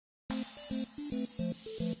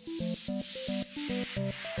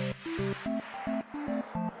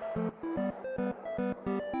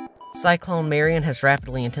Cyclone Marian has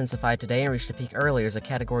rapidly intensified today and reached a peak earlier as a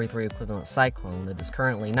Category 3 equivalent cyclone that is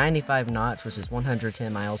currently 95 knots, which is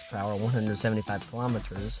 110 miles per hour, 175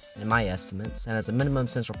 kilometers in my estimates, and has a minimum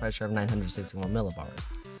central pressure of 961 millibars.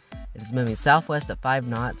 It is moving southwest at 5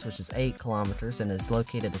 knots, which is 8 kilometers, and is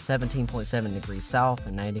located at 17.7 degrees south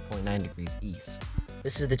and 90.9 degrees east.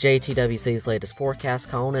 This is the JTWC's latest forecast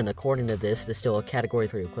cone, and according to this, it is still a Category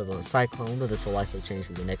 3 equivalent cyclone, though this will likely change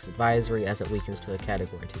to the next advisory as it weakens to a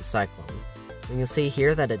Category 2 cyclone. You can see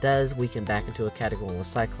here that it does weaken back into a Category 1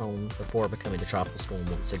 cyclone before becoming a tropical storm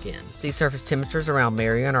once again. Sea surface temperatures around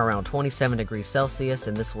Marian are around 27 degrees Celsius,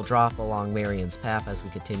 and this will drop along Marian's path as we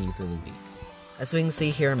continue through the week. As we can see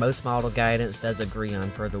here, most model guidance does agree on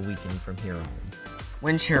further weakening from here on.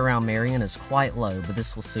 Wind shear around Marian is quite low, but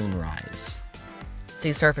this will soon rise.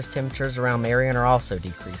 Sea surface temperatures around Marian are also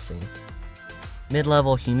decreasing.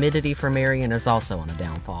 Mid-level humidity for Marian is also on a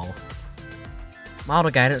downfall. Model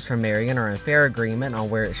guidance from Marian are in fair agreement on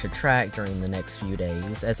where it should track during the next few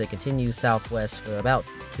days, as it continues southwest for about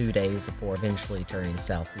 2 days before eventually turning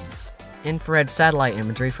southeast. Infrared satellite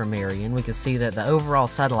imagery from Marian, we can see that the overall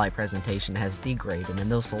satellite presentation has degraded,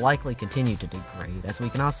 and this will likely continue to degrade, as we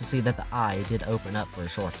can also see that the eye did open up for a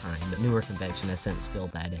short time, but newer convection has since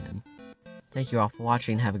filled that in. Thank you all for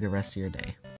watching, have a good rest of your day.